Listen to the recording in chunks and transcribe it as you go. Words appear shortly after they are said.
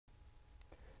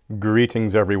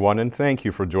Greetings everyone, and thank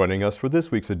you for joining us for this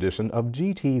week's edition of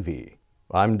GTV.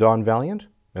 I'm Don Valiant,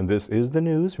 and this is the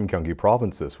news from Gyeonggi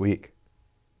Province this week.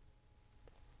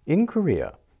 In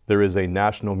Korea, there is a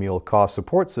national meal cost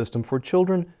support system for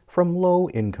children from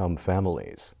low-income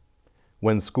families.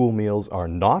 When school meals are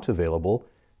not available,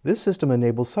 this system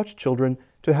enables such children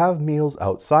to have meals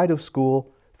outside of school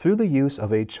through the use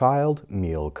of a child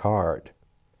meal card.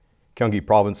 Gyeonggi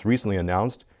Province recently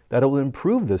announced that it will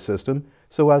improve this system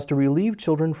so as to relieve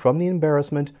children from the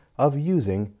embarrassment of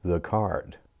using the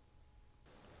card.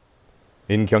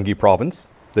 In Gyeonggi Province,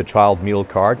 the child meal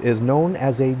card is known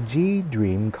as a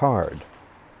G-Dream card.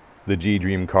 The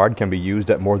G-Dream card can be used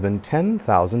at more than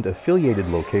 10,000 affiliated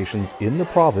locations in the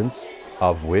province,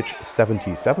 of which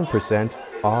 77%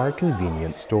 are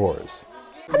convenience stores.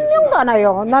 한 명도 안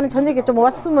와요. 나는 저녁에 좀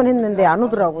왔으면 했는데 안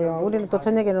오더라고요. 우리는 또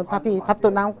저녁에는 밥도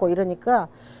남고 이러니까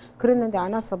그랬는데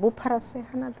안 왔어. 못 팔았어요.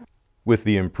 하나도. With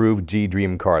the improved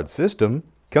G-Dream card system,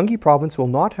 Gyeonggi Province will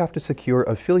not have to secure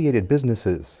affiliated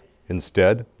businesses.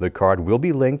 Instead, the card will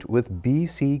be linked with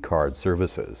BC Card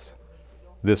services.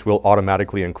 This will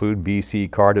automatically include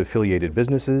BC Card affiliated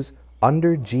businesses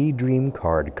under G-Dream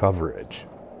card coverage.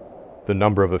 The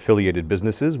number of affiliated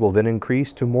businesses will then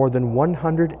increase to more than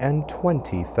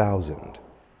 120,000.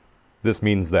 This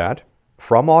means that,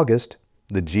 from August,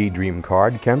 the G-Dream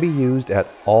card can be used at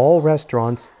all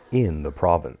restaurants in the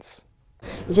province.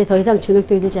 이제 더 이상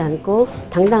주눅들지 않고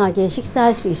당당하게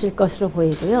식사할 수 있을 것으로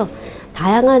보이고요.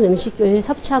 다양한 음식을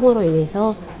섭취함으로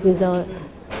인해서 좀 더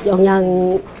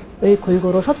영양을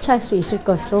골고루 섭취할 수 있을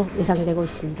것으로 예상되고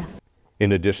있습니다.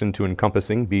 In addition to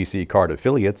encompassing BC Card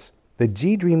affiliates, the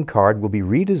G-Dream card will be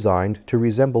redesigned to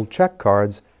resemble check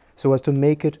cards so as to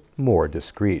make it more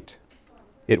discreet.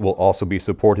 It will also be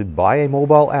supported by a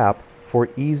mobile app for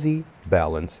easy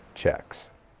balance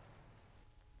checks.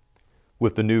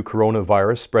 With the new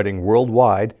coronavirus spreading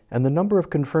worldwide and the number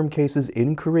of confirmed cases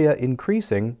in Korea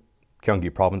increasing, Gyeonggi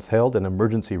Province held an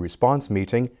emergency response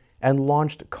meeting and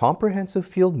launched comprehensive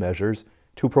field measures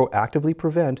to proactively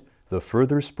prevent the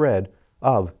further spread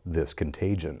of this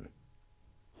contagion.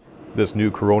 This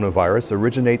new coronavirus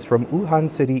originates from Wuhan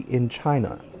City in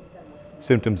China.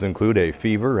 Symptoms include a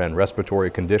fever and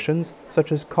respiratory conditions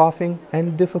such as coughing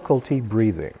and difficulty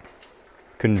breathing.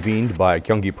 Convened by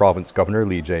Gyeonggi Province Governor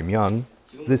Lee Jae-myung,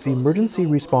 this emergency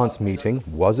response meeting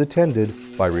was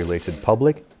attended by related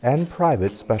public and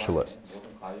private specialists.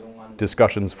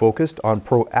 Discussions focused on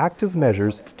proactive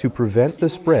measures to prevent the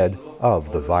spread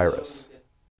of the virus.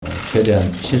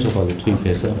 최대한 신속하게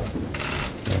투입해서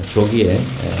조기에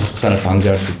확산을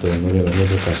방지할 수 있도록 노력을 해야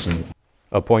될 것 같습니다.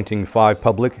 Appointing 5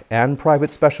 public and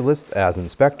private specialists as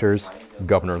inspectors,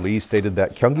 Governor Lee stated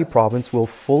that Gyeonggi Province will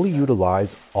fully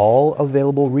utilize all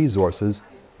available resources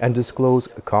and disclose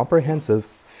comprehensive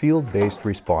field-based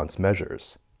response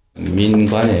measures.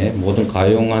 민간의 모든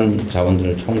가용한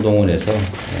자원들을 총동원해서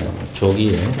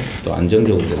조기에 또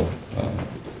안정적으로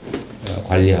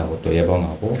관리하고 또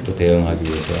예방하고 또 대응하기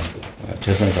위해서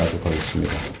최선을 다하도록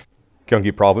하겠습니다.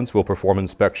 Gyeonggi Province will perform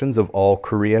inspections of all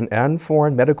Korean and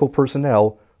foreign medical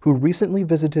personnel who recently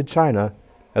visited China,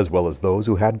 as well as those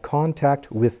who had contact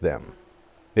with them.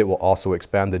 It will also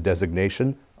expand the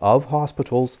designation of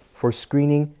hospitals for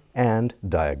screening and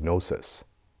diagnosis.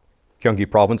 Gyeonggi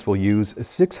Province will use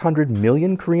 600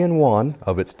 million Korean won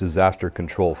of its disaster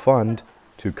control fund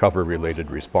to cover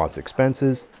related response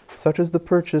expenses, such as the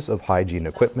purchase of hygiene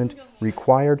equipment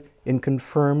required in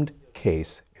confirmed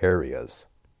case areas.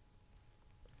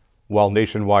 While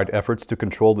nationwide efforts to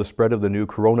control the spread of the new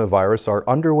coronavirus are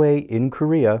underway in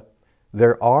Korea,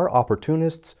 there are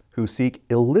opportunists who seek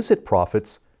illicit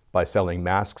profits by selling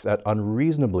masks at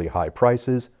unreasonably high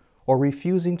prices or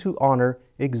refusing to honor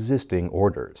existing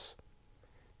orders.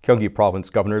 Gyeonggi Province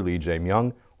Governor Lee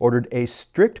Jae-myung ordered a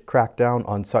strict crackdown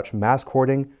on such mask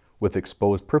hoarding, with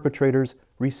exposed perpetrators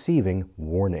receiving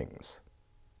warnings.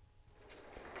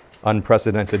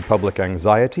 Unprecedented public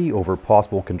anxiety over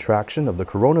possible contraction of the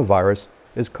coronavirus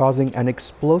is causing an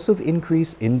explosive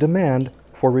increase in demand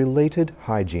for related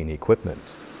hygiene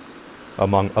equipment.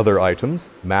 Among other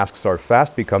items, masks are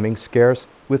fast becoming scarce,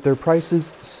 with their prices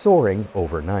soaring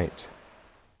overnight.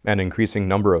 An increasing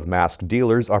number of mask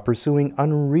dealers are pursuing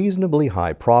unreasonably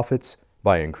high profits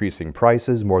by increasing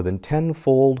prices more than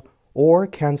tenfold or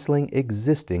canceling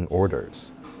existing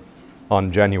orders.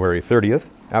 On January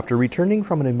 30th, after returning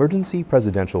from an emergency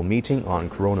presidential meeting on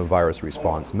coronavirus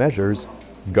response measures,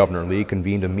 Governor Lee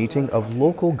convened a meeting of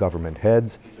local government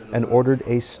heads and ordered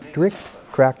a strict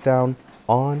crackdown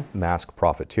on mask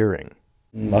profiteering.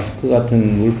 마스크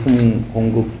같은 물품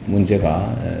공급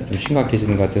문제가 좀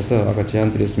심각해지는 것 같아서 아까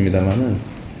제안드렸습니다마는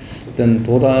일단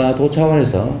도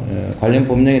차원에서 관련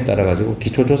법령에 따라 가지고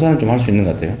기초 조사는 좀 할 수 있는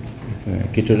것 같아요.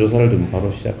 기초 조사를 좀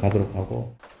바로 시작하도록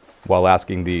하고. While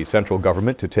asking the central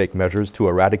government to take measures to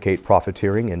eradicate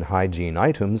profiteering in hygiene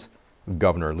items,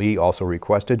 Governor Lee also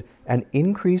requested an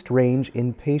increased range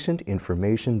in patient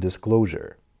information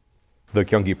disclosure. The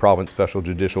Gyeonggi Province Special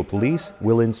Judicial Police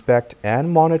will inspect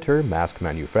and monitor mask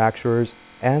manufacturers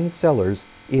and sellers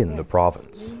in the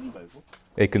province.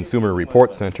 A consumer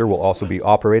report center will also be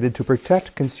operated to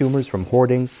protect consumers from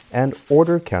hoarding and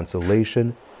order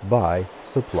cancellation by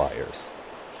suppliers.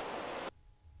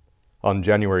 On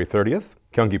January 30th,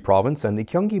 Gyeonggi Province and the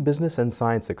Gyeonggi Business and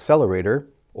Science Accelerator,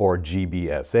 or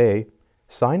GBSA,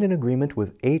 signed an agreement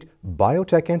with 8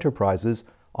 biotech enterprises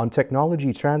on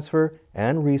technology transfer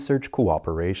and research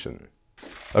cooperation.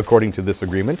 According to this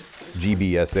agreement,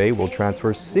 GBSA will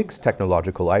transfer 6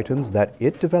 technological items that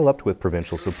it developed with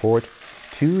provincial support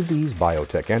to these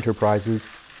biotech enterprises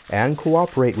and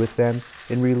cooperate with them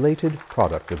in related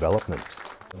product development.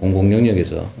 공공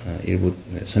영역에서 일부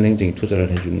선행적인 투자를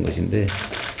해주는 것인데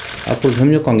앞으로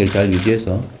협력 관계를 잘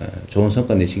유지해서 좋은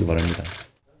성과 내시기 바랍니다.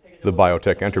 The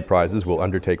biotech enterprises will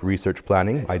undertake research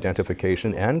planning,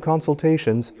 identification, and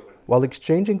consultations while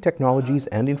exchanging technologies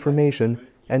and information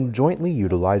and jointly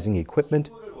utilizing equipment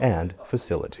and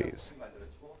facilities.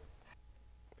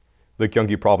 The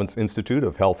Gyeonggi Province Institute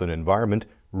of Health and Environment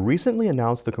recently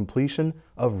announced the completion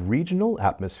of regional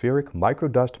atmospheric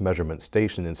microdust measurement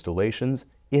station installations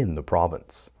in the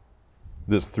province.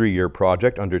 This 3-year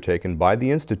project undertaken by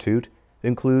the Institute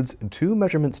includes 2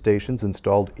 measurement stations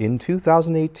installed in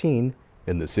 2018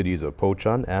 in the cities of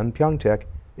Pocheon and Pyeongtaek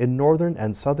in northern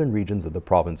and southern regions of the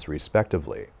province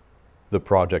respectively. The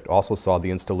project also saw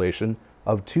the installation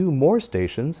of 2 more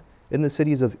stations in the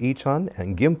cities of Icheon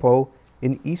and Gimpo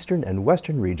in eastern and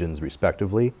western regions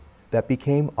respectively that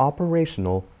became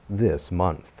operational this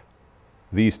month.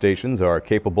 These stations are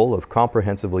capable of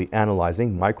comprehensively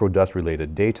analyzing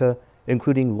microdust-related data,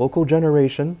 including local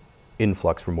generation,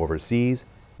 influx from overseas,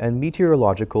 and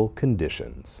meteorological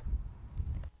conditions.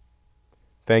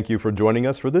 Thank you for joining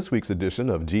us for this week's edition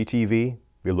of GTV.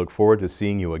 We look forward to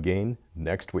seeing you again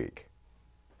next week.